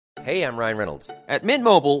Hey, I'm Ryan Reynolds. At Mint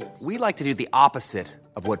Mobile, we like to do the opposite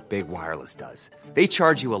of what Big Wireless does. They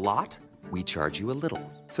charge you a lot, we charge you a little.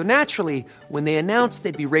 So naturally, when they announced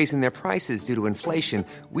they'd be raising their prices due to inflation,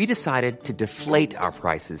 we decided to deflate our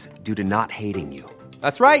prices due to not hating you.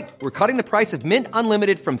 That's right. We're cutting the price of Mint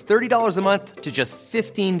Unlimited from $30 a month to just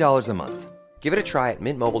 $15 a month. Give it a try at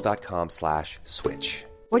mintmobile.com/switch.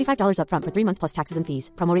 $45 up front for 3 months plus taxes and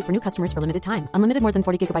fees. Promo rate for new customers for limited time. Unlimited more than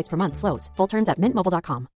 40 gigabytes per month. Slows full terms at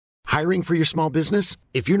mintmobile.com. Hiring for your small business?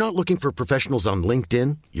 If you're not looking for professionals on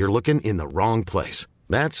LinkedIn, you're looking in the wrong place.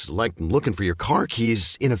 That's like looking for your car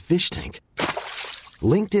keys in a fish tank.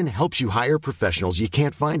 LinkedIn helps you hire professionals you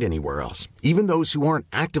can't find anywhere else, even those who aren't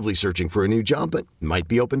actively searching for a new job but might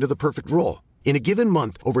be open to the perfect role. In a given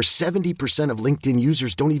month, over 70% of LinkedIn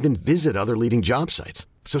users don't even visit other leading job sites.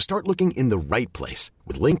 So start looking in the right place.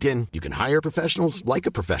 With LinkedIn, you can hire professionals like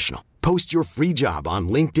a professional. Post your free job on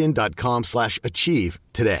linkedin.com/achieve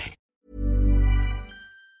today.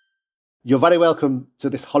 You're very welcome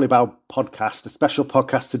to this Hollybow podcast, a special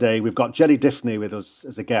podcast today. We've got Jenny Diffney with us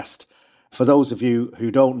as a guest. For those of you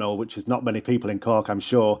who don't know, which is not many people in Cork, I'm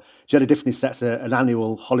sure, Jenny Diffney sets an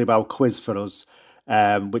annual Hollybow quiz for us,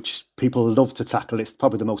 which people love to tackle. It's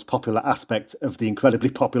probably the most popular aspect of the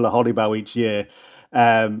incredibly popular Hollybow each year.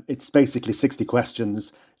 It's basically 60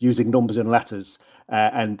 questions using numbers and letters.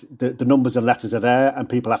 And the numbers and letters are there, and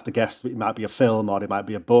people have to guess. It might be a film, or it might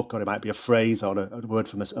be a book, or it might be a phrase, or a word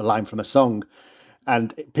from a line from a song.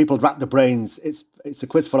 And people rack their brains. It's a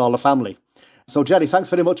quiz for all the family. So, Jenny, thanks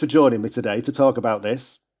very much for joining me today to talk about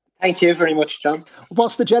this. Thank you very much, John.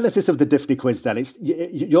 What's the genesis of the Diffney quiz then?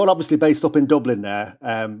 You're obviously based up in Dublin there.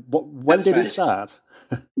 When did it start?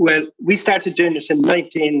 Well, we started doing it in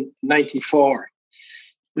 1994.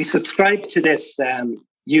 We subscribed to this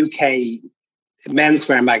UK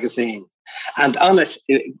menswear magazine, and on it,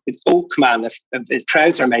 Oakman,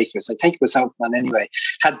 trouser makers, I think it was Oakman anyway,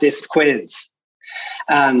 had this quiz.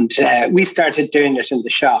 And we started doing it in the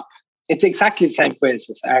shop. It's exactly the same quiz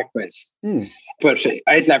as our quiz. But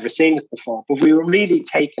I'd never seen it before, but we were really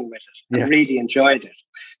taken with it and really enjoyed it.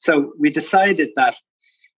 So we decided that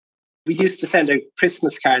we used to send out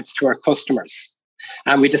Christmas cards to our customers,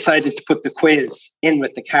 and we decided to put the quiz in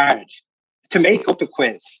with the card to make up a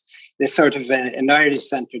quiz, this sort of an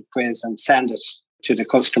Irish-centered quiz, and send it to the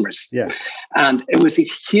customers. Yeah. And it was a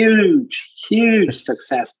huge, huge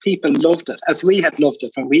success. People loved it, as we had loved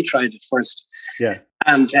it when we tried it first. Yeah.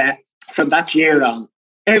 And from that year on,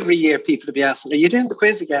 every year people would be asking, are you doing the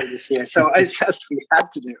quiz again this year? So I felt we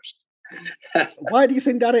had to do it. Why do you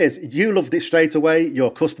think that is? You loved it straight away.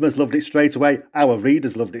 Your customers loved it straight away. Our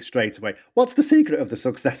readers loved it straight away. What's the secret of the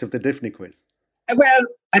success of the Diffney quiz? Well,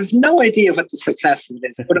 I have no idea what the success of it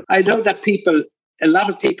is, but I know that a lot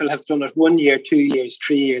of people have done it 1 year, 2 years,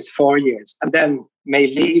 3 years, 4 years, and then may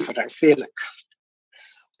leave it or feel like,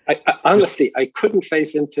 honestly, I couldn't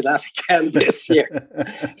face into that again this year.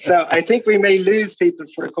 So I think we may lose people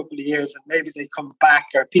for a couple of years, and maybe they come back,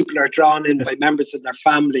 or people are drawn in by members of their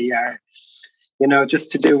family, or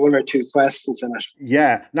just to do 1 or 2 questions in it.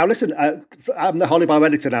 Yeah. Now, listen, I'm the Hollybow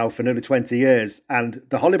editor now for nearly 20 years. And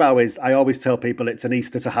the Hollybow is, I always tell people, it's an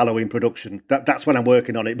Easter to Halloween production. That's when I'm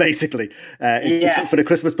working on it, basically. For the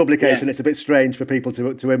Christmas publication, it's a bit strange for people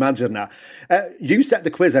to imagine that. You set the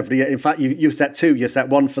quiz every year. In fact, you set 2. You set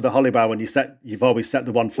one for the Hollybow, and you've always set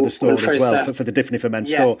the one for the store as well, for the Diffney for Men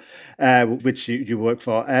store, which you work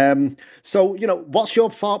for. So, what's your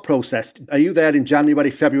thought process? Are you there in January,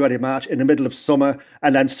 February, March, in the middle of summer,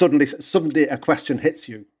 and then suddenly a question hits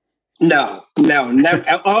you? No.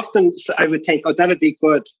 Often I would think, that'd be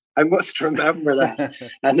good. I must remember that.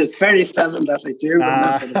 And it's very seldom that I do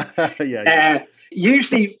remember that.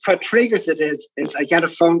 Usually what triggers it is I get a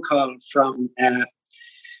phone call from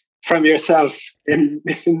yourself in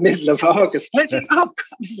the middle of August. I think, oh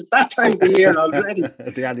God, is it that time of the year already?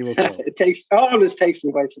 The annual call. It always takes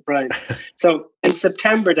me by surprise. So in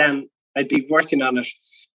September then, I'd be working on it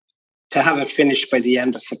to have it finished by the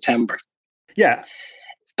end of September. Yeah.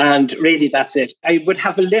 And really, that's it. I would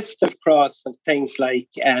have a list of things like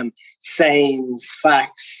sayings,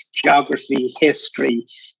 facts, geography, history,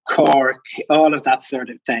 Cork, all of that sort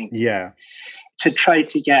of thing. Yeah. To try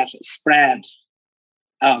to get a spread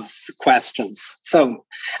of questions. So,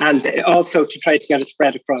 and also to try to get a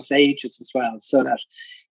spread across ages as well, so that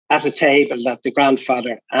at a table that the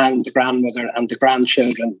grandfather and the grandmother and the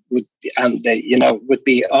grandchildren would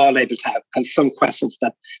be all able to have some questions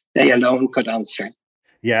that they alone could answer.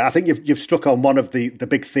 Yeah, I think you've struck on one of the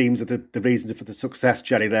big themes of the reasons for the success,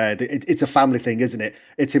 Jerry, there. It's a family thing, isn't it?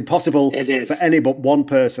 It's impossible for any but one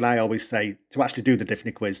person, I always say, to actually do the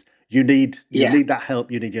Diffney quiz. You need that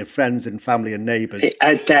help. You need your friends and family and neighbours.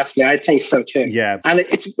 Definitely, I think so too. Yeah. And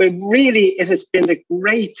it has been the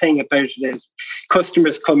great thing about it is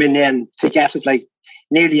customers coming in to get it like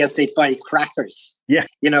nearly as they buy crackers. Yeah.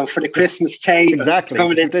 For the Christmas table. Exactly.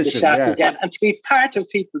 Coming into the shop to get, and to be part of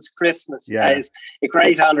people's Christmas is a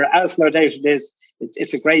great honour, as no doubt it is.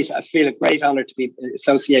 I feel a great honour to be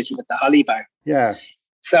associated with the Holly Bar. Yeah.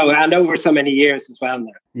 So, and over so many years as well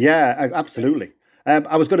now. Yeah, absolutely.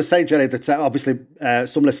 I was going to say, Jerry, that obviously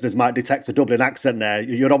some listeners might detect a Dublin accent there.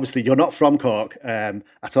 You're not from Cork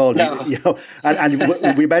at all. No.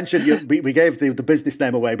 And we mentioned, we gave the business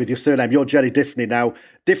name away with your surname. You're Jerry Diffney. Now,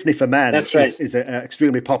 Diffney for Men is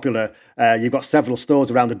extremely popular. You've got several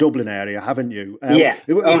stores around the Dublin area, haven't you?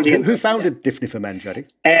 Who founded Diffney for Men, Jerry?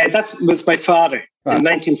 That was my father in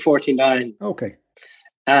 1949. Okay.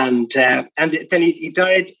 And then he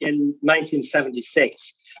died in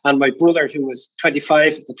 1976. And my brother, who was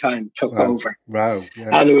 25 at the time, took over. Wow! Yeah.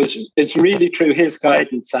 And it's really through his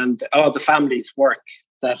guidance and all the family's work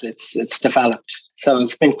that it's developed. So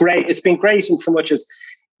it's been great. It's been great in so much as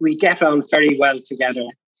we get on very well together.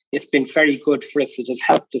 It's been very good for us. It has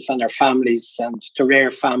helped us and our families and to rear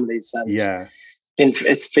families. And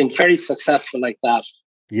it's been very successful like that.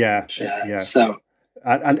 Yeah. So.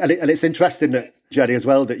 And it's interesting that, Jerry, as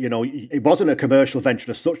well, that, it wasn't a commercial venture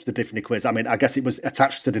as such, the Diffney quiz. I mean, I guess it was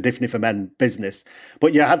attached to the Diffney for Men business.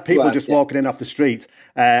 But you had people walking in off the street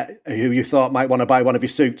who you thought might want to buy one of your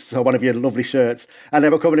suits or one of your lovely shirts. And they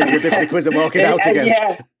were coming into the Diffney quiz and walking out again.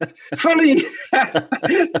 Yeah. Funny.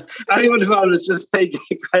 I would have always just taken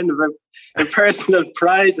kind of a personal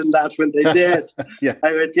pride in that when they did.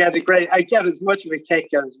 I get as much of a kick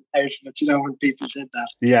out of it, when people did that.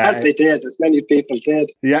 Yeah. As they did, as many people did.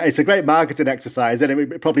 Yeah, it's a great marketing exercise, and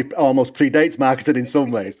it probably almost predates marketing in some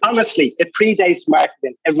ways. Honestly, it predates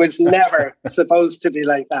marketing. It was never supposed to be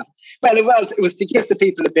like that. Well, it was to give the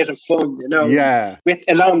people a bit of fun, Yeah.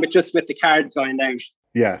 Along with the card going out.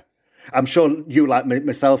 Yeah. I'm sure you, like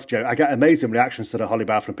myself, Joe, I get amazing reactions to the Holly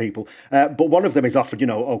Bar from people. But one of them is often,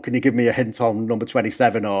 can you give me a hint on number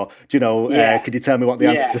 27? Or, can you tell me what the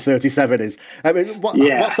answer to 37 is? I mean, what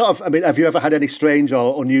sort of, have you ever had any strange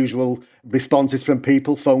or unusual responses from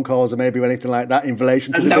people, phone calls or maybe anything like that in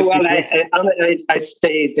relation to the No, well, the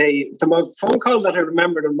phone call that I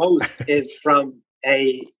remember the most is from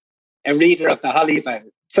a reader of the Holly Bar.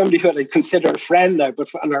 Somebody who I consider a friend now, but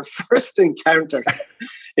on our first encounter,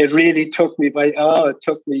 it really took me by. I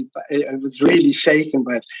was really shaken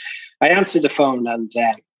by it. I answered the phone and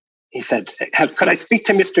he said, "Could I speak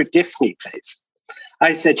to Mr. Diffney, please?"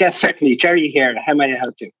 I said, "Yes, certainly. Jerry here. How may I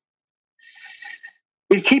help you?"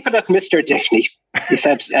 "We'll keep it at Mr. Diffney," he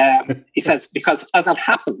said. He says, "because as it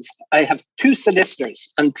happens, I have 2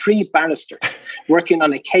 solicitors and 3 barristers working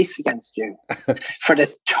on a case against you for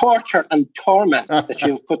the torture and torment that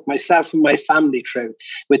you've put myself and my family through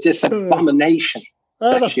with this abomination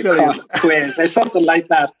that you call a quiz," or something like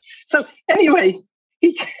that. So anyway,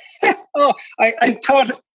 I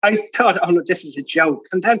thought, oh no, this is a joke.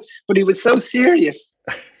 But he was so serious.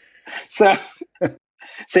 So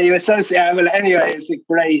he was so serious. Well, anyway, he's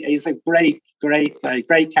a great guy,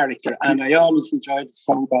 great character, and I always enjoyed his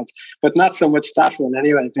phone calls, but not so much that one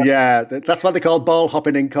anyway. Yeah, that's what they call ball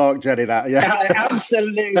hopping in Cork, Jerry. That, yeah,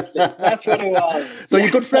 absolutely, that's what it was. So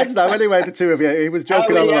you're good friends now, anyway, the two of you. He was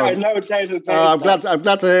joking all along. No doubt about that. I'm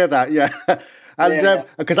glad to hear that. Yeah. And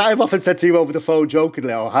because I've often said to you over the phone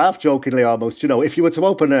jokingly, or half jokingly almost, if you were to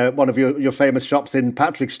open one of your famous shops in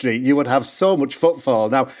Patrick Street, you would have so much footfall.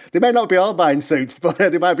 Now, they may not be all buying suits, but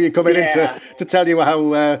they might be coming in to tell you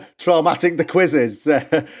how traumatic the quiz is.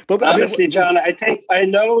 But honestly, John, I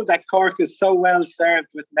know that Cork is so well served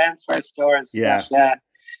with menswear stores. Yeah. That,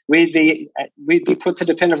 we'd be put to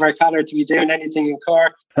the pin of our collar to be doing anything in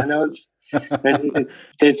Cork. I know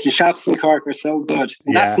the shops in Cork are so good.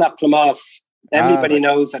 And that's not Plymouth. Everybody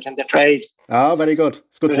knows it in the trade. Oh, very good.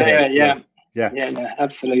 It's good to hear. Yeah,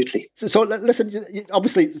 absolutely. So listen,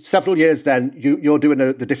 obviously, several years then, you're doing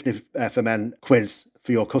the Diffney for Men quiz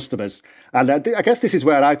for your customers. And I guess this is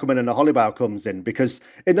where I come in and the Holly Bar comes in, because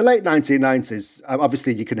in the late 1990s,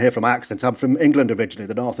 obviously you can hear from my accent, I'm from England originally,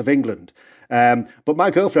 the north of England. But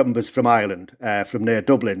my girlfriend was from Ireland, from near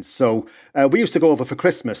Dublin. So we used to go over for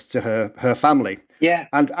Christmas to her family. Yeah.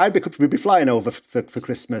 And we'd be flying over for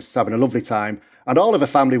Christmas, having a lovely time. And all of her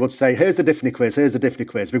family would say, here's the Diffney quiz, here's the Diffney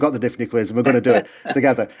quiz. We've got the Diffney quiz and we're going to do it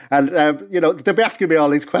together. And, they'd be asking me all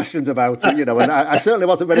these questions about it, and I certainly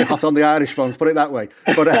wasn't very hot on the Irish ones, put it that way.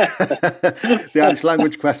 but the Irish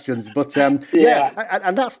language questions. But and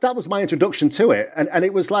that was my introduction to it. And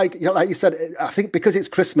it was like, like you said, I think because it's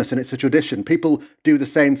Christmas and it's a tradition, people do the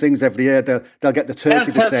same things every year. They'll get the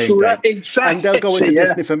turkey the same day, exactly. and they'll go into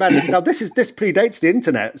Disney for Men. Now this predates the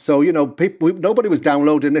internet, so nobody was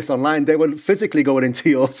downloading this online. They were physically going into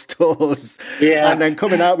your stores, and then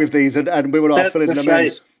coming out with these, and we were all filling them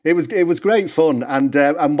in. It was great fun, and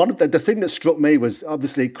one of the thing that struck me was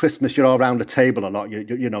obviously Christmas. You're all around the table a lot.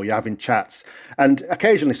 You're having chats, and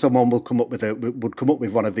occasionally someone would come up with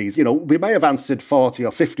one of these. We may have answered 40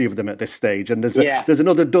 or 50 of them at this stage, and there's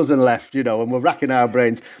another dozen left. And we're racking our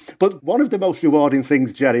brains. But one of the most rewarding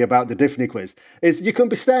things, Jerry, about the Diffney quiz is you can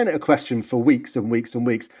be staring at a question for weeks and weeks and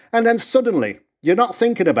weeks, and then suddenly you're not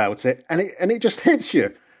thinking about it, and it just hits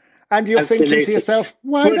you. And you're thinking to yourself,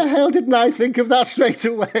 why the hell didn't I think of that straight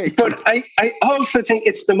away? But I also think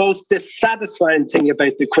it's the most dissatisfying thing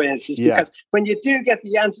about the quiz is because when you do get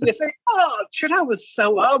the answer, you say, that was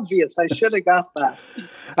so obvious. I should have got that.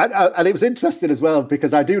 And it was interesting as well,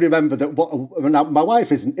 because I do remember that my wife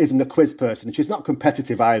isn't a quiz person, and she's not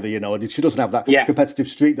competitive either, and she doesn't have that competitive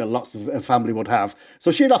streak that lots of her family would have. So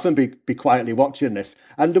she'd often be quietly watching this.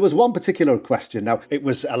 And there was one particular question. Now, it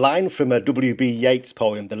was a line from a W.B. Yeats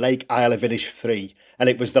poem, The Lake Isle of Innisfree, and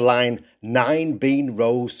it was the line, 9 bean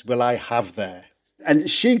rows will I have there. And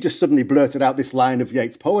she just suddenly blurted out this line of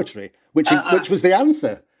Yeats' poetry, which was the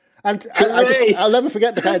answer. And I'll never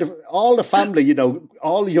forget the kind of, all the family,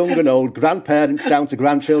 all young and old, grandparents down to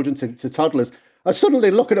grandchildren to toddlers, are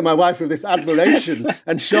suddenly looking at my wife with this admiration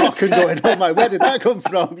and shock and going, oh my, where did that come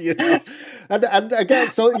from? And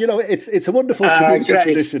again, so, it's a wonderful community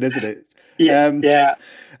tradition, isn't it? Yeah.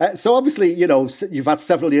 So obviously, you've had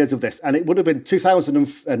several years of this, and it would have been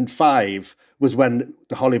 2005 was when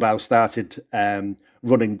the Hollybough started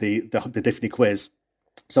running the Diffney quiz.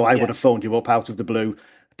 So I would have phoned you up out of the blue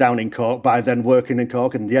down in Cork, by then working in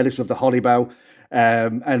Cork and the editor of the Hollybough.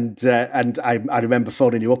 And I remember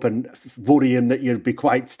phoning you up and worrying that you'd be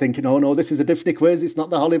quite thinking, oh no, this is a Diffney quiz, it's not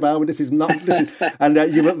the Hollybough, this is not. And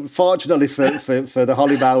you were, fortunately for the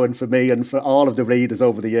Hollybough and for me and for all of the readers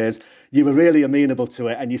over the years, you were really amenable to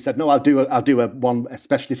it, and you said, no, I'll do a one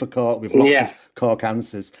especially for Cork with lots of Cork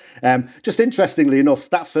answers. Just interestingly enough,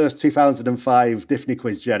 that first 2005 Diffney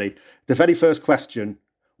quiz, Jerry, the very first question,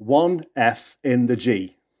 1 F in the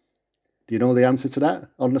G. Do you know the answer to that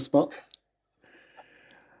on the spot?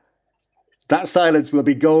 That silence will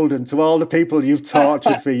be golden to all the people you've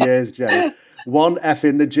tortured for years, Jerry. 1 F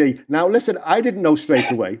in the G. Now, listen, I didn't know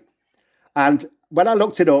straight away. And when I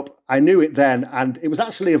looked it up, I knew it then. And it was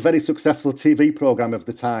actually a very successful TV programme of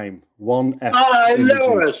the time. 1 F in the G. I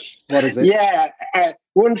know it. What is it? Yeah,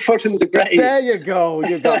 1 foot in the grave. There you go.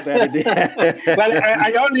 You got there. Well,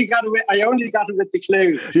 I only got it with the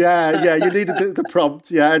clue. Yeah. You needed the prompt.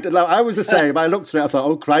 Yeah, I was the same. I looked at it. I thought,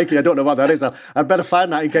 oh crikey, I don't know what that is. I'd better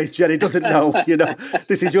find that in case Jenny doesn't know.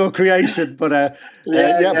 This is your creation. But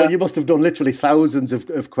but you must have done literally thousands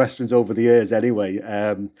of questions over the years anyway.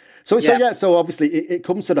 So obviously it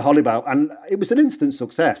comes to the Hollybough, and it was an instant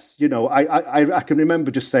success. I can remember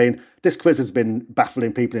just saying, this quiz has been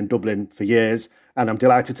baffling people in Dublin for years, and I'm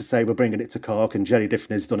delighted to say we're bringing it to Cork, and Jerry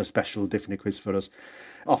Diffney's done a special Diffney quiz for us,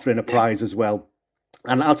 offering a prize as well.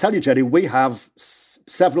 And I'll tell you, Jerry, we have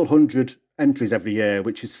several hundred entries every year,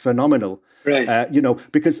 which is phenomenal. Right.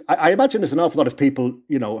 Because I imagine there's an awful lot of people,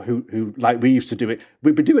 who like we used to do it.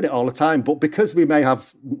 We'd be doing it all the time, but because we may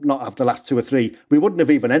not have the last 2 or 3, we wouldn't have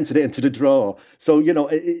even entered it into the draw. So,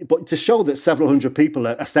 but to show that several hundred people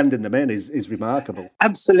are sending them in is remarkable.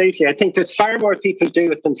 Absolutely. I think there's far more people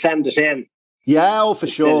do it than send it in. Yeah, for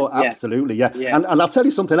sure. Absolutely, yeah. And I'll tell you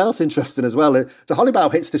something else interesting as well. The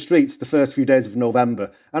Hollybough hits the streets the first few days of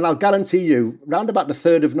November, and I'll guarantee you, round about the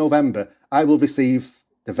 3rd of November, I will receive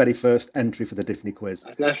the very first entry for the Diffney quiz.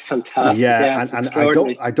 That's fantastic.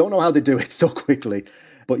 And I don't know how they do it so quickly,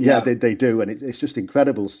 but they do, and it's just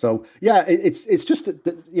incredible. So it's just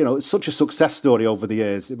it's such a success story over the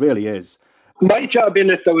years. It really is. My job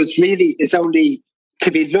in it though is only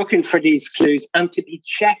to be looking for these clues and to be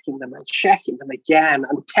checking them again.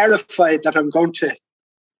 I'm terrified that I'm going to.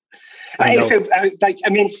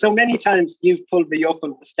 So many times you've pulled me up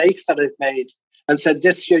on mistakes that I've made and said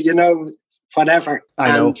this year, whatever.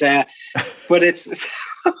 I know. But it's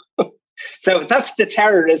so that's the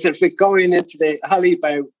terror, is if we're going into the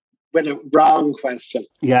Hollybough with a wrong question.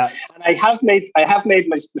 Yeah. And I have made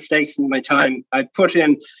my mistakes in my time. I put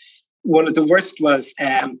in, one of the worst was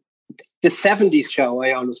the 70s show.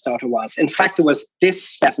 I always thought it was. In fact, it was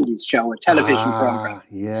This 70s Show, a television program.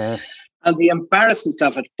 Yes. And the embarrassment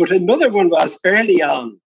of it. But another one was early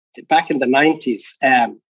on, back in the 90s.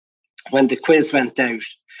 when the quiz went out,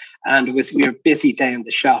 and we were busy day in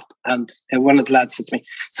the shop, and one of the lads said to me,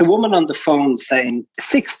 "It's a woman on the phone saying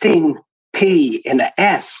 16p in a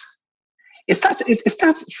S. Is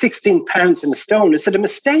that 16 pounds in a stone? Is it a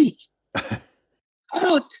mistake?"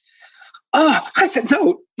 Oh, I said,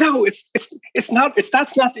 no, it's not.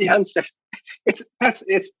 That's not the answer. It's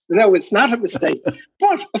not a mistake.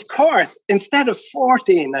 But of course, instead of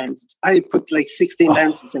 14 ounces, I put like 16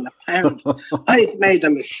 ounces in a pound. I made a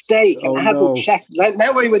mistake, and I hadn't checked.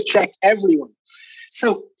 Now I would check everyone.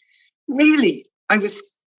 So really, I was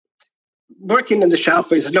working in the shop.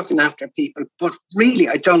 I was looking after people, but really,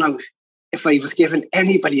 I don't know if I was giving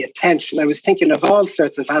anybody attention. I was thinking of all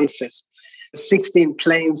sorts of answers. 16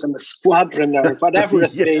 planes in a squadron or whatever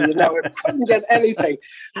it be, I couldn't get anything.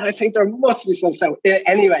 And I think there must be something. So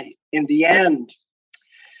anyway, in the end,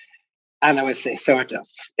 and I would say sort of,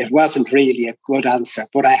 it wasn't really a good answer,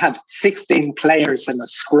 but I had 16 players in a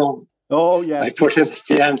scrum. Oh, yes. I put in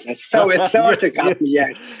the answer. So it sort of got me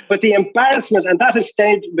out. But the embarrassment, and that has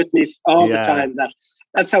stayed with me all the time.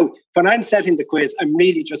 And so when I'm setting the quiz, I'm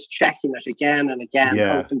really just checking it again and again,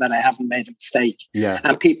 hoping that I haven't made a mistake. Yeah.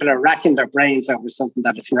 And people are racking their brains over something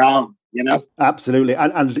that is wrong, Absolutely.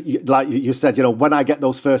 And like you said, when I get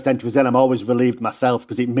those first entries in, I'm always relieved myself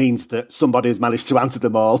because it means that somebody has managed to answer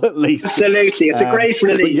them all, at least. Absolutely. It's a great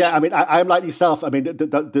relief. Yeah, I mean, I'm like yourself. I mean, the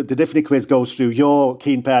Diffney quiz goes through your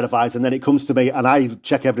keen pair of eyes and then it comes to me and I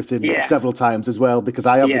check everything several times as well because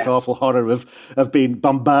I have this awful horror of being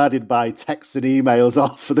bombarded by texts and emails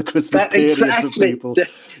off for the Christmas period from people.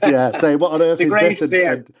 Saying, what on earth is this?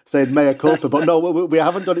 And saying mea culpa. But no, we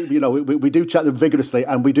haven't done it. We do check them vigorously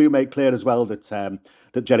and we do make clear as well that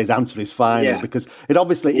Jenny's answer is final because it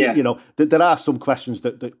obviously, there are some questions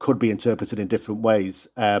that could be interpreted in different ways.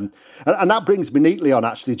 And that brings me neatly on,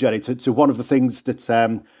 actually, Jenny, to one of the things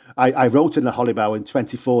that I wrote in the Hollybow in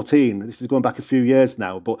 2014. This is going back a few years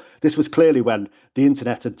now, but this was clearly when the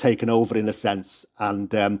internet had taken over in a sense.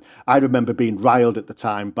 And I remember being riled at the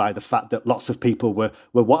time by the fact that lots of people were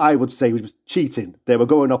what I would say was cheating. They were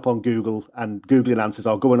going up on Google and Googling answers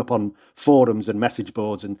or going up on forums and message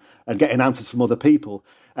boards and getting answers from other people.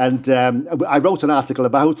 And I wrote an article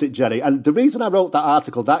about it, Jenny. And the reason I wrote that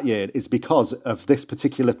article that year is because of this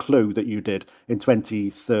particular clue that you did in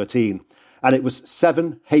 2013. And it was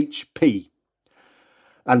 7HP.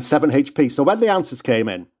 And 7HP. So when the answers came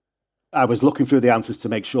in, I was looking through the answers to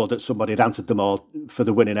make sure that somebody had answered them all for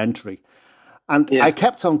the winning entry. And I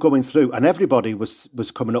kept on going through, and everybody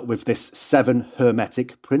was coming up with this 7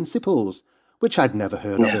 hermetic principles, which I'd never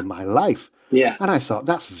heard of in my life. Yeah. And I thought,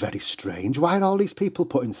 that's very strange. Why are all these people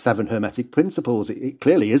putting 7 hermetic principles? It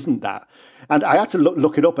clearly isn't that. And I had to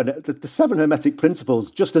look it up. And the 7 hermetic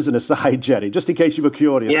principles, just as an aside, Jenny, just in case you were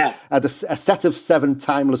curious, are a set of 7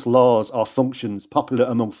 timeless laws or functions popular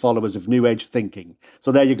among followers of New Age thinking.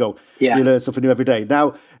 So there you go. Yeah. You learn something new every day.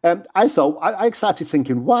 Now, I started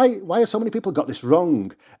thinking, why are so many people got this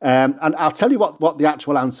wrong? And I'll tell you what the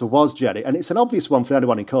actual answer was, Jenny. And it's an obvious one for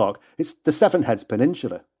anyone in Cork. It's the Seven Heads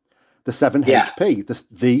Peninsula. The 7HP,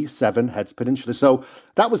 the Seven Heads Peninsula. So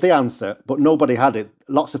that was the answer, but nobody had it.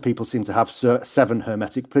 Lots of people seem to have 7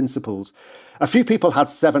 hermetic principles. A few people had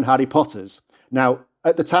 7 Harry Potters. Now,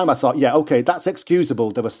 at the time I thought, that's excusable.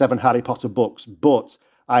 There were 7 Harry Potter books, but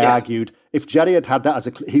I argued if Jerry had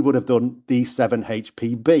that he would have done the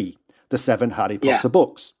 7HPB, the 7 Harry Potter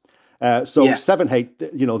books. 7H, the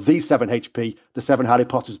 7HP, the 7 Harry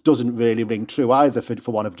Potters doesn't really ring true either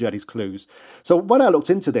for one of Jerry's clues. So when I looked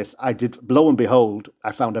into this, lo and behold,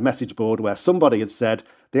 I found a message board where somebody had said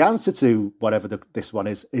the answer to whatever this one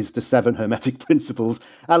is the 7 hermetic principles.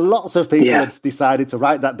 And lots of people had decided to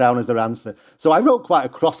write that down as their answer. So I wrote quite a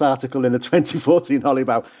cross article in the 2014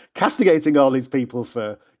 Hollybow, castigating all these people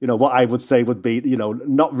for, what I would say would be,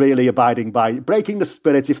 not really abiding by, breaking the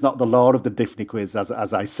spirit, if not the law of the Diffney quiz, as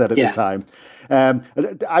I said at the time.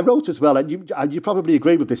 I wrote as well, and you probably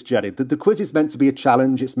agree with this, Jerry, that the quiz is meant to be a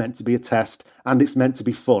challenge, it's meant to be a test, and it's meant to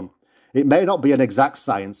be fun. It may not be an exact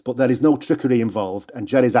science, but there is no trickery involved, and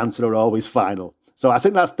Jerry's answer are always final. So I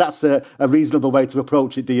think that's a reasonable way to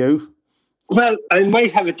approach it, do you? Well, I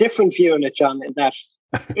might have a different view on it, John, in that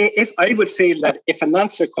if I would feel that if an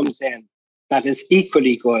answer comes in that is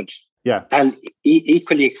equally good and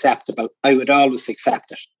equally acceptable, I would always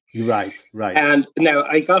accept it. Right. And now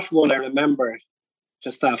I got one, I remember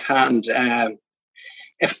just offhand, a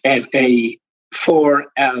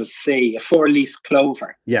 4LC, a 4-leaf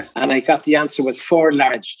clover. Yes. And I got the answer was 4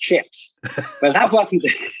 large chips. Well, that wasn't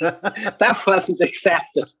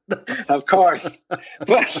accepted, of course.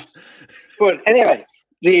 But anyway,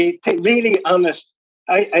 the thing really on it,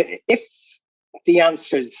 if the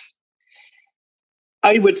answers,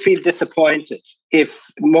 I would feel disappointed if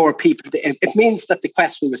more people, it means that the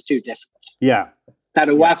question was too difficult. Yeah. That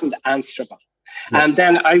it wasn't answerable. Yeah. And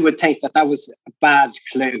then I would think that was a bad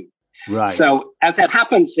clue. Right. So as it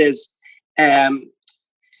happens is,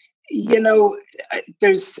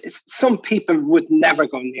 there's some people would never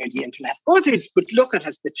go near the internet. Others would look at it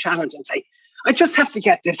as the challenge and say, I just have to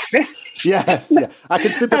get this finished. Yes, yeah. I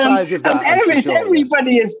can sympathize with that. And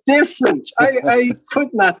everybody is different. I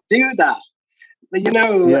could not do that.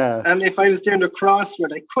 And if I was doing a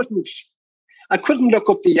crossword, I couldn't look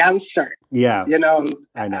up the answer. Yeah.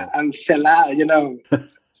 I know. And fill out,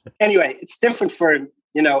 Anyway, it's different for,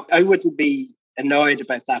 I wouldn't be annoyed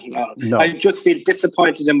about that at all. No. I just feel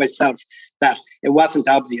disappointed in myself that it wasn't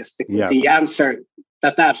obvious. The answer,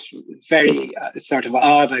 that very sort of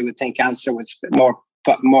odd, I would think, answer was more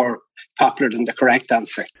popular than the correct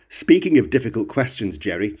answer. Speaking of difficult questions,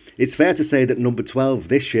 Jerry, it's fair to say that number 12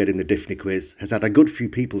 this year in the Diffney quiz has had a good few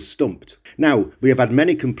people stumped. Now, we have had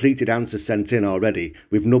many completed answers sent in already,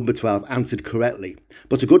 with number 12 answered correctly,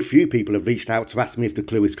 but a good few people have reached out to ask me if the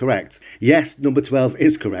clue is correct. Yes, number 12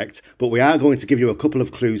 is correct, but we are going to give you a couple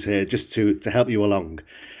of clues here just to help you along.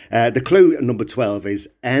 The clue at number 12 is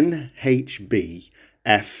NHB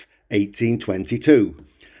F1822,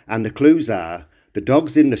 and the clues are: the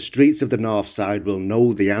dogs in the streets of the north side will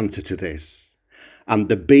know the answer to this. And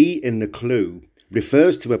the B in the clue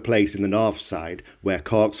refers to a place in the north side where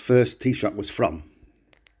Cork's first tea shop was from.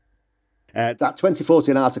 That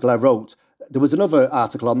 2014 article I wrote, there was another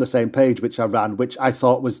article on the same page which I ran, which I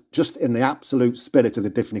thought was just in the absolute spirit of the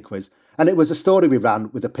Diffney quiz. And it was a story we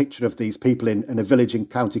ran with a picture of these people in a village in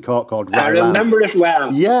County Cork called Ryland. I remember it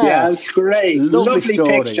well. Yeah, it's great. Lovely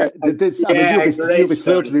story. Picture. You'll be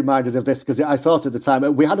thrilled to be reminded of this, because I thought at the time,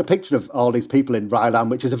 we had a picture of all these people in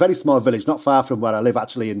Ryland, which is a very small village, not far from where I live,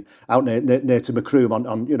 actually, out near to Macroom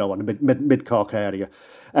on the mid-Cork area.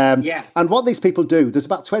 And what these people do, there's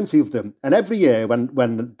about 20 of them, and every year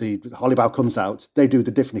when the Hollybow comes out, they do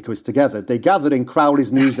the Diffney quiz together. They gather in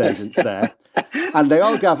Crowley's newsagents there, and they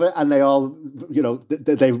all gather and they all,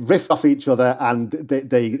 they riff off each other and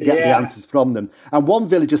they get the answers from them. And one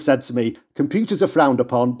villager said to me, computers are frowned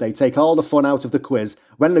upon, they take all the fun out of the quiz.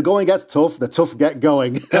 When the going gets tough, the tough get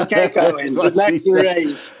going. Get going. That's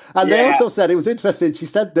great. And they also said, it was interesting, she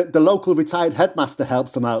said that the local retired headmaster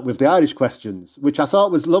helps them out with the Irish questions, which I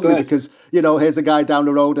thought was lovely. Good. Because, here's a guy down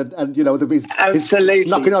the road and he's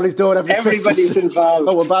knocking on his door Everybody's Christmas. Involved.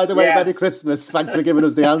 Oh, and by the way, Merry Christmas. Thanks for giving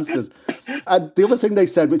us the answers. And the other thing they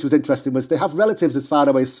said, which was interesting, was they have relatives as far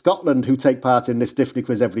away as Scotland who take part in this Diffney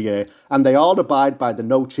quiz every year, and they all abide by the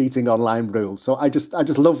no cheating online rule. So I just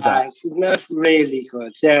love that. It's not really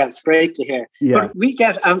good. Yeah, it's great to hear. Yeah. But we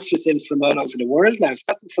get answers in from all over the world now. We've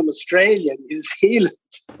gotten from Australia, New Zealand.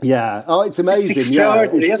 Yeah. Oh, it's amazing. It's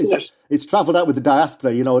extraordinary, isn't it? It's travelled out with the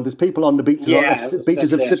diaspora, and there's people on the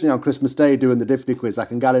beaches of Sydney on Christmas Day doing the Diffney quiz. I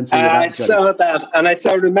can guarantee you that. I saw that, and I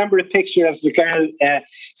remember a picture of the girl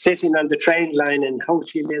sitting on the train line in Ho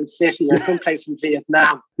Chi Minh City or someplace in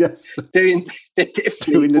Vietnam. Yes, doing the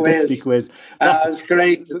Diffney quiz. That's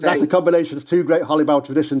great. That's a combination of two great Hollybow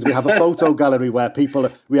traditions. We have a photo gallery where we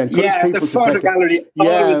encourage people the photo gallery.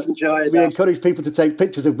 Always enjoy that. We encourage people to take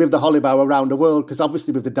pictures with the Hollybow around the world, because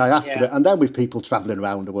obviously with the diaspora, and then with people travelling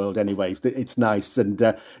around the world anyway. It's nice, and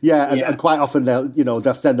and quite often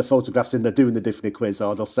they'll send the photographs in. They're doing the Diffney quiz,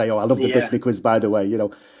 or they'll say, "Oh, I love the Diffney quiz." By the way,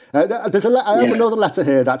 I have another letter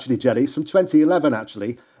here actually, Jenny. It's from 2011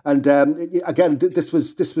 actually, and again, this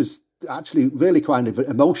was actually really kind of an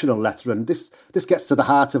emotional letter, and this gets to the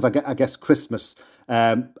heart of I guess Christmas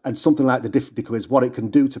and something like the Diffney quiz, what it can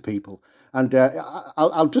do to people. And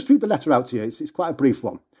I'll just read the letter out to you. It's quite a brief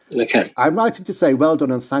one. Okay. I'm writing to say well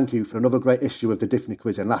done and thank you for another great issue of the Diffney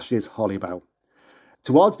quiz in last year's Hollybow.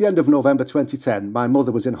 Towards the end of November 2010, my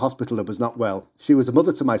mother was in hospital and was not well. She was a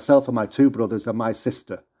mother to myself and my two brothers and my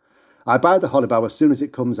sister. I buy the Hollybow as soon as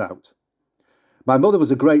it comes out. My mother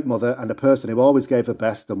was a great mother and a person who always gave her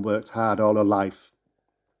best and worked hard all her life.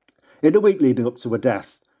 In the week leading up to her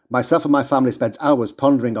death, myself and my family spent hours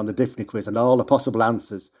pondering on the Diffney quiz and all the possible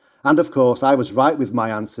answers. And of course, I was right with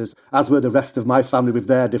my answers, as were the rest of my family with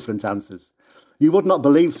their different answers. You would not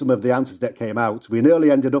believe some of the answers that came out. We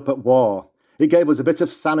nearly ended up at war. It gave us a bit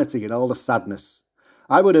of sanity in all the sadness.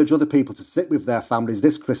 I would urge other people to sit with their families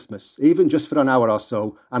this Christmas, even just for an hour or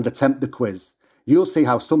so, and attempt the quiz. You'll see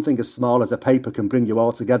how something as small as a paper can bring you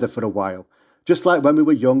all together for a while, just like when we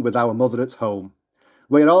were young with our mother at home.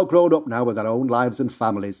 We're all grown up now with our own lives and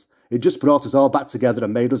families. It just brought us all back together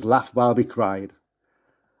and made us laugh while we cried.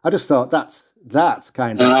 I just thought that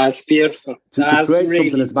kind of... That's beautiful. To create really,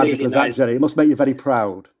 something as magical as that, Jerry, it must make you very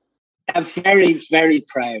proud. I'm very, very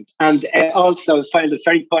proud. And also found it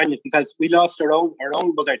very poignant because we lost our own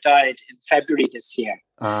mother died in February this year.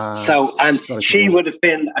 And she would have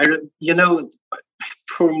been,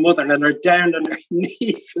 poor mother, and her down on her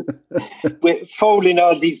knees with folding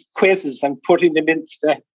all these quizzes and putting them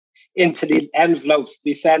into the envelopes to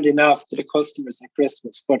be sending off to the customers at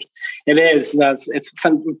Christmas. But it's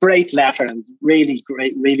a great letter and really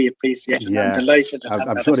great, really appreciated. Yeah. I'm delighted.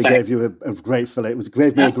 I'm sure it gave you a great fill. It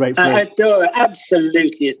gave me a great fill. It does.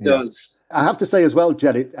 Absolutely, it does. I have to say as well,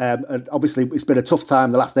 Jenny, and obviously it's been a tough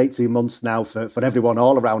time the last 18 months now for everyone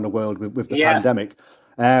all around the world with the pandemic.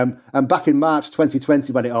 And back in March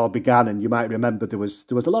 2020, when it all began, and you might remember, there was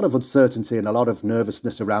a lot of uncertainty and a lot of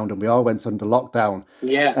nervousness around, and we all went under lockdown.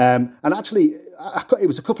 Yeah. And actually, it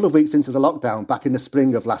was a couple of weeks into the lockdown, back in the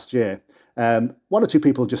spring of last year. One or two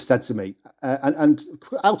people just said to me, and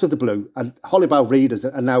out of the blue, and Hollybough readers,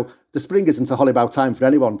 and now the spring isn't a Hollybough time for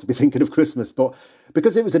anyone to be thinking of Christmas, but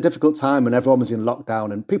because it was a difficult time and everyone was in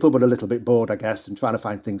lockdown and people were a little bit bored, I guess, and trying to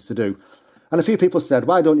find things to do. And a few people said,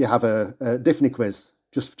 why don't you have a Diffney quiz?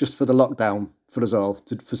 Just for the lockdown, for us all,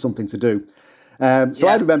 for something to do. I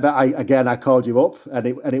remember I called you up, and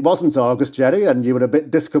it wasn't August, Jerry, and you were a bit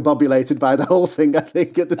discombobulated by the whole thing, I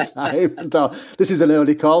think, at the time. And thought, this is an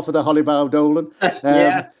early call for the Hollybough Dolan.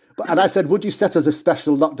 And I said, would you set us a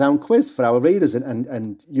special lockdown quiz for our readers?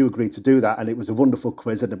 And you agreed to do that, and it was a wonderful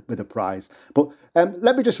quiz with a prize. But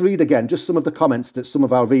let me just read again just some of the comments that some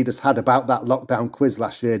of our readers had about that lockdown quiz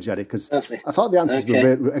last year, Jerry, because I thought the answers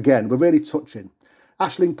were really touching.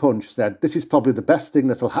 Aisling Punch said, this is probably the best thing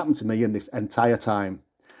that'll happen to me in this entire time.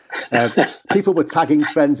 People were tagging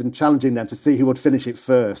friends and challenging them to see who would finish it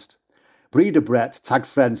first. Breeder Brett tagged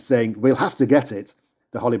friends saying, we'll have to get it,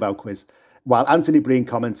 the Hollybough quiz. While Anthony Breen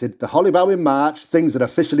commented, the Hollybough in March, things are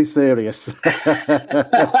officially serious.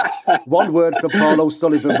 One word from Paul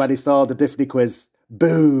O'Sullivan when he saw the Diffney quiz,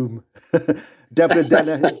 boom. Deborah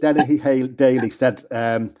Daly said,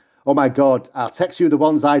 oh my God, I'll text you the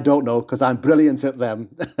ones I don't know because I'm brilliant at them.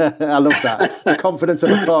 I love that. The confidence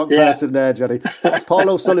of a Cork person there, Jerry.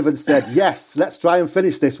 Paul O'Sullivan said, yes, let's try and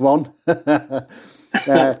finish this one.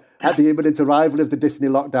 At the imminent arrival of the Diffney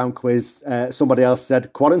lockdown quiz, somebody else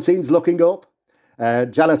said, quarantine's looking up.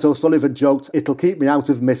 Janet O'Sullivan joked, it'll keep me out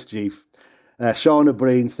of mischief. Shauna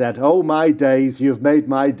Breen said, oh my days, you've made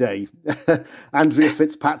my day. Andrea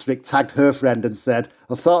Fitzpatrick tagged her friend and said,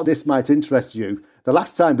 I thought this might interest you. The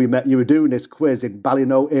last time we met, you were doing this quiz in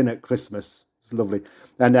Ballyknoe Inn at Christmas. It's lovely.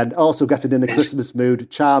 And then also getting in the Christmas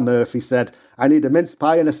mood, Char Murphy said, I need a mince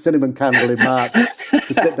pie and a cinnamon candle in March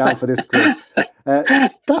to sit down for this quiz.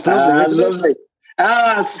 That's lovely, isn't it?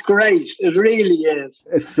 It's great. It really is.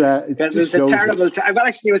 It was a terrible time. Well,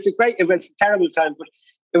 actually, it was a terrible time, but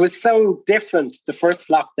it was so different, the first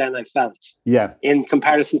lockdown, I felt. Yeah. In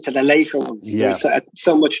comparison to the later ones. Yeah. It was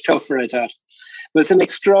so much tougher, I thought. It was an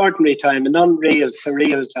extraordinary time, an unreal,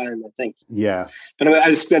 surreal time, I think. Yeah. But I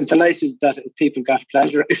was delighted that people got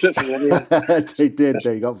pleasure out of it. They did.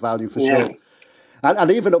 They got value for sure.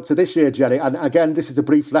 And even up to this year, Jerry, and again, this is a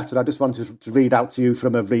brief letter I just wanted to read out to you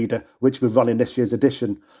from a reader, which we've run in this year's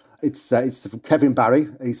edition. It's from Kevin Barry.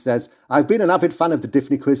 He says, I've been an avid fan of the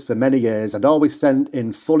Diffney quiz for many years and always send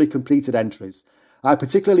in fully completed entries. I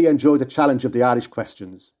particularly enjoy the challenge of the Irish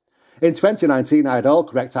questions. In 2019, I had all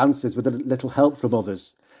correct answers with a little help from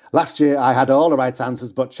others. Last year, I had all the right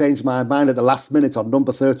answers, but changed my mind at the last minute on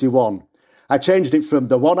number 31. I changed it from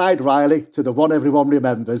the one-eyed Riley to the one everyone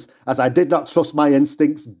remembers, as I did not trust my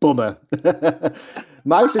instincts, bummer.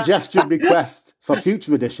 My suggestion request for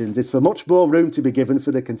future editions is for much more room to be given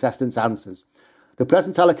for the contestants' answers. The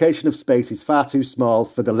present allocation of space is far too small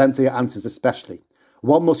for the lengthier answers especially.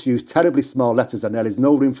 One must use terribly small letters and there is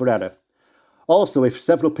no room for error. Also, if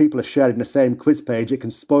several people are sharing the same quiz page, it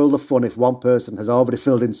can spoil the fun if one person has already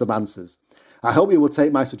filled in some answers. I hope you will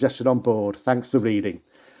take my suggestion on board. Thanks for reading.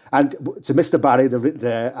 And to Mr. Barry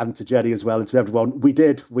and to Jerry as well, and to everyone,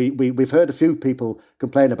 we've heard a few people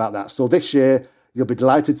complain about that. So this year, you'll be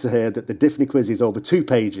delighted to hear that the Diffney quiz is over 2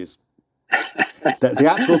 pages. The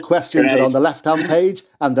actual questions are on the left-hand page,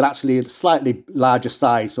 and they're actually a slightly larger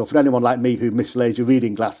size. So for anyone like me who mislays your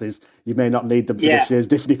reading glasses, you may not need them for this year's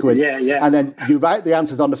Diffney quiz. And then you write the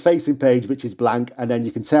answers on the facing page, which is blank, and then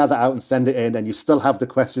you can tear that out and send it in, and you still have the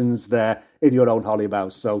questions there in your own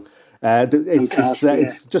Hollybough. So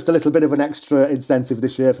it's just a little bit of an extra incentive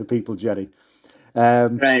this year for people, Jerry.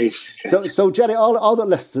 So Jerry, all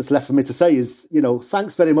that's left for me to say is,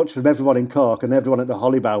 thanks very much from everyone in Cork and everyone at the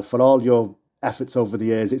Hollybough for all your efforts over the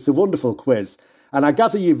years. It's a wonderful quiz, and I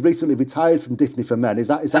gather you've recently retired from Diffney for Men. Is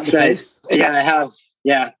that the case? Yeah, I have.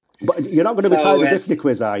 Yeah, but you're not going to retire the Diffney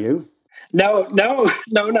quiz, are you? No.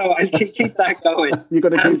 I keep that going. You're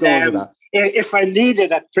going to keep going with that. If I need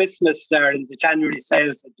it at Christmas there in the January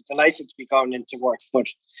sales, I'd be delighted to be going into work. But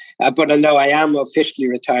I know I am officially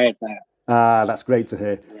retired now. That's great to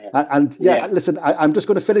hear. Yeah. Listen, I'm just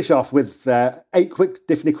going to finish off with 8 quick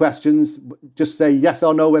Diffney questions. Just say yes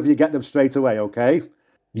or no whether you get them straight away, okay?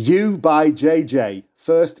 You by JJ,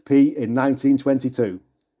 first P in 1922.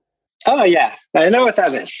 Oh, yeah. I know what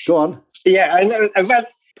that is. Go on. Yeah, I know.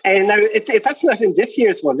 Now, that's not in this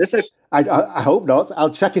year's one, is it? I hope not. I'll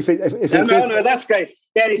check if it is. No, that's great.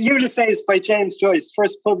 Yeah, Ulysses by James Joyce,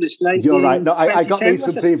 first published 1922. You're right. No, I got these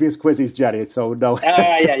from previous quizzes, Jerry, so no.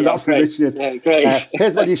 Not from this year's. Yeah, great.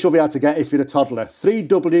 Here's what you should be able to get if you're a toddler.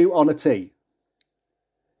 3W on a T.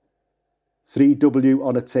 3W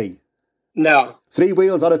on a T. No. 3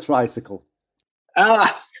 wheels on a tricycle.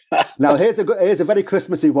 Now, here's a very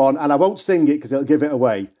Christmassy one, and I won't sing it because it'll give it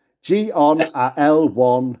away. G on a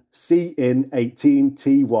L1, C in 18,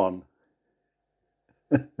 T1.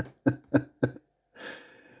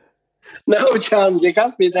 No, John, you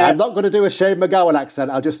got me there. I'm not going to do a Shane McGowan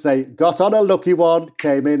accent. I'll just say, got on a lucky one,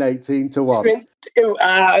 came in 18 to 1.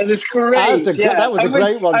 It was great. That was a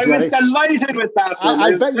great one, Jerry. I was delighted with that one.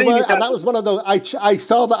 I bet you were, and that was one of those. I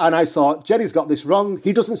saw that and I thought, Jerry's got this wrong.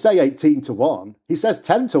 He doesn't say 18 to 1. He says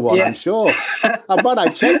 10 to 1, I'm sure. And when I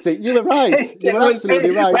checked it, you were right. You were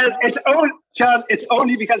absolutely right. Well, John, it's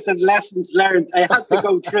only because of lessons learned. I had to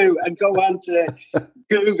go through and go on to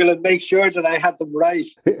Google and make sure that I had them right.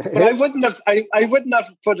 But I wouldn't have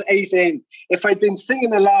put 18 if I'd been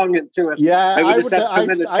singing along to it. Yeah, I always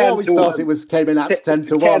thought it came in at 10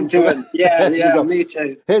 to 1. 10 to 1. Yeah, me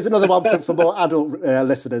too. Here's another one for more adult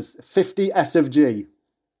listeners. 50 S of G.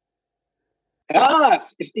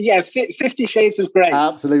 50 Shades of Grey.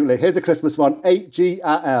 Absolutely. Here's a Christmas one.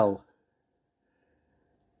 8GRL.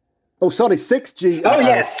 Oh, sorry, 6G. Oh,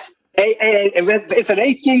 yes. It's an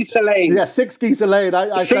 8 geese a lane. Yeah, 6 geese a lane.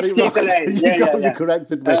 I said it wrong. You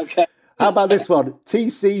corrected me. Okay. How about this one?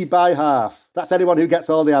 TC by half. That's anyone who gets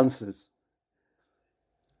all the answers.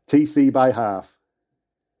 TC by half.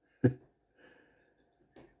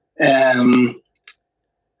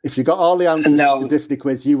 If you got all the answers to the Diffney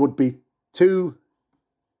quiz, you would be too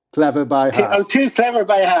clever by half. Too clever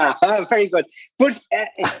by half. Very good. But,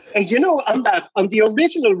 on the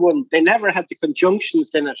original one, they never had the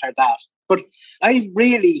conjunctions in it or that. But I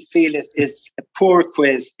really feel it is a poor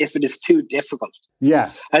quiz if it is too difficult.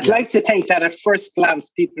 Yeah. I'd like to think that at first glance,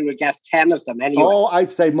 people would get 10 of them anyway. Oh, I'd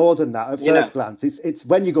say more than that at first glance. It's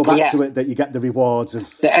when you go back to it that you get the rewards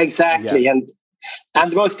of... Exactly. Yeah.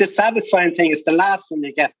 And the most dissatisfying thing is the last one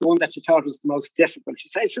you get, the one that you thought was the most difficult. You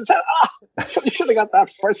say, you should have got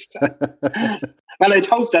that first time. Well, I'd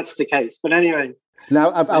hope that's the case. But anyway. Now,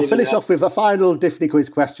 I'll finish off with a final Diffney quiz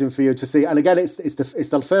question for you to see. And again, it's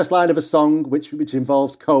the first line of a song which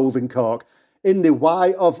involves Cove in Cork. In the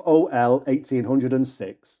Y of OL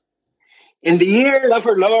 1806. In the year of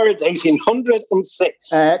our Lord,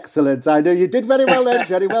 1806. Excellent. I know you did very well then,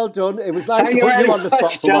 Jerry. Well done. It was nice to put you on the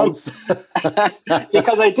spot for once.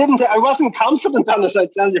 Because I wasn't confident on it, I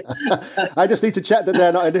tell you. I just need to check that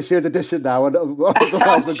they're not in this year's edition now. And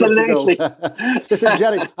Absolutely. Listen,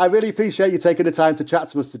 Jerry, I really appreciate you taking the time to chat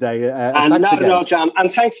to us today. And not at all, John.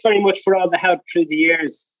 And thanks very much for all the help through the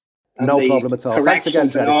years. No problem at all. Thanks again,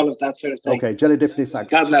 Jerry. And all of that sort of thing. Okay, Jelly Diffney, thanks.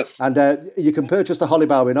 God bless. And you can purchase the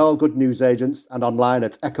Hollybow in all good newsagents and online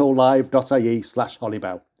at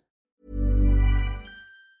echolive.ie/Hollybow.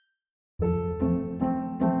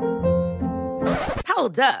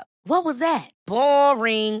 Hold up. What was that?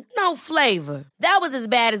 Boring. No flavor. That was as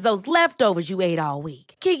bad as those leftovers you ate all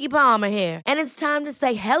week. Keke Palmer here. And it's time to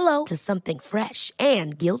say hello to something fresh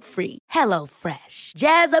and guilt-free. Hello Fresh.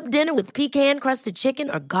 Jazz up dinner with pecan-crusted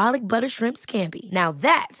chicken or garlic butter shrimp scampi. Now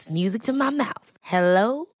that's music to my mouth.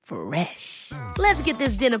 Hello Fresh. Let's get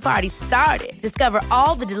this dinner party started. Discover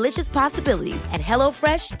all the delicious possibilities at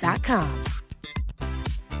HelloFresh.com.